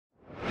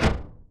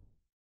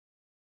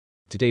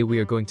Today we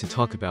are going to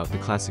talk about the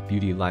classic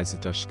beauty Eliza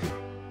Dushku.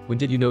 When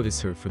did you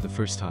notice her for the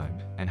first time,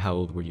 and how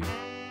old were you?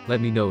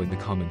 Let me know in the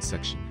comments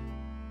section.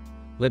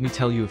 Let me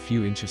tell you a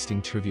few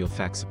interesting trivial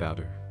facts about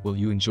her. Will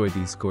you enjoy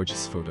these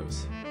gorgeous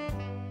photos?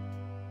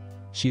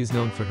 She is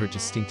known for her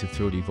distinctive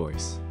throaty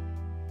voice.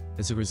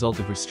 As a result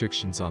of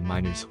restrictions on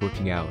minors'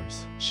 working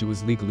hours, she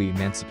was legally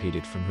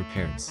emancipated from her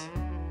parents.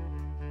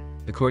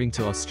 According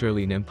to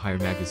Australian Empire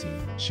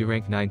magazine, she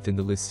ranked 9th in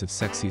the list of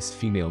sexiest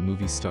female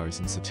movie stars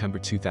in September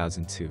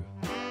 2002.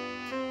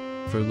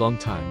 For a long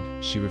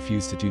time, she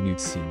refused to do nude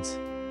scenes.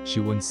 She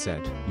once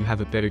said, "You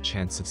have a better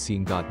chance of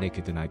seeing God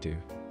naked than I do."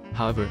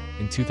 However,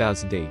 in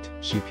 2008,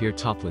 she appeared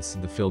topless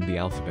in the film The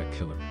Alphabet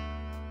Killer.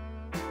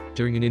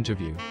 During an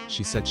interview,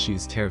 she said she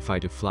is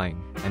terrified of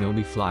flying, and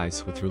only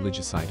flies with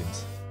religious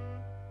items.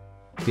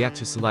 The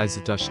actress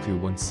Eliza Dushku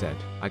once said,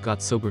 "I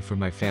got sober for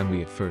my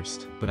family at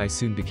first, but I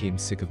soon became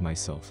sick of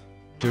myself.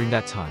 During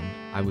that time,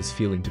 I was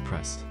feeling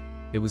depressed.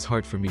 It was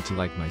hard for me to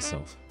like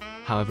myself.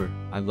 However,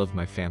 I love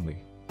my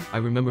family. I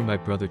remember my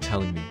brother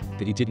telling me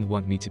that he didn't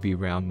want me to be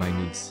around my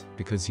niece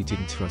because he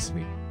didn't trust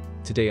me.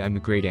 Today I'm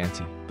a great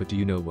auntie, but do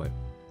you know what?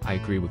 I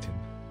agree with him.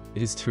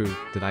 It is true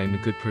that I am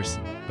a good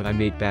person, but I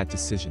made bad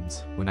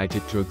decisions when I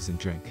did drugs and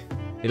drank.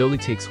 It only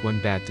takes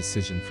one bad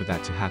decision for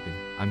that to happen.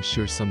 I'm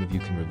sure some of you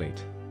can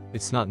relate.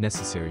 It's not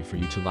necessary for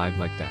you to lie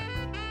like that."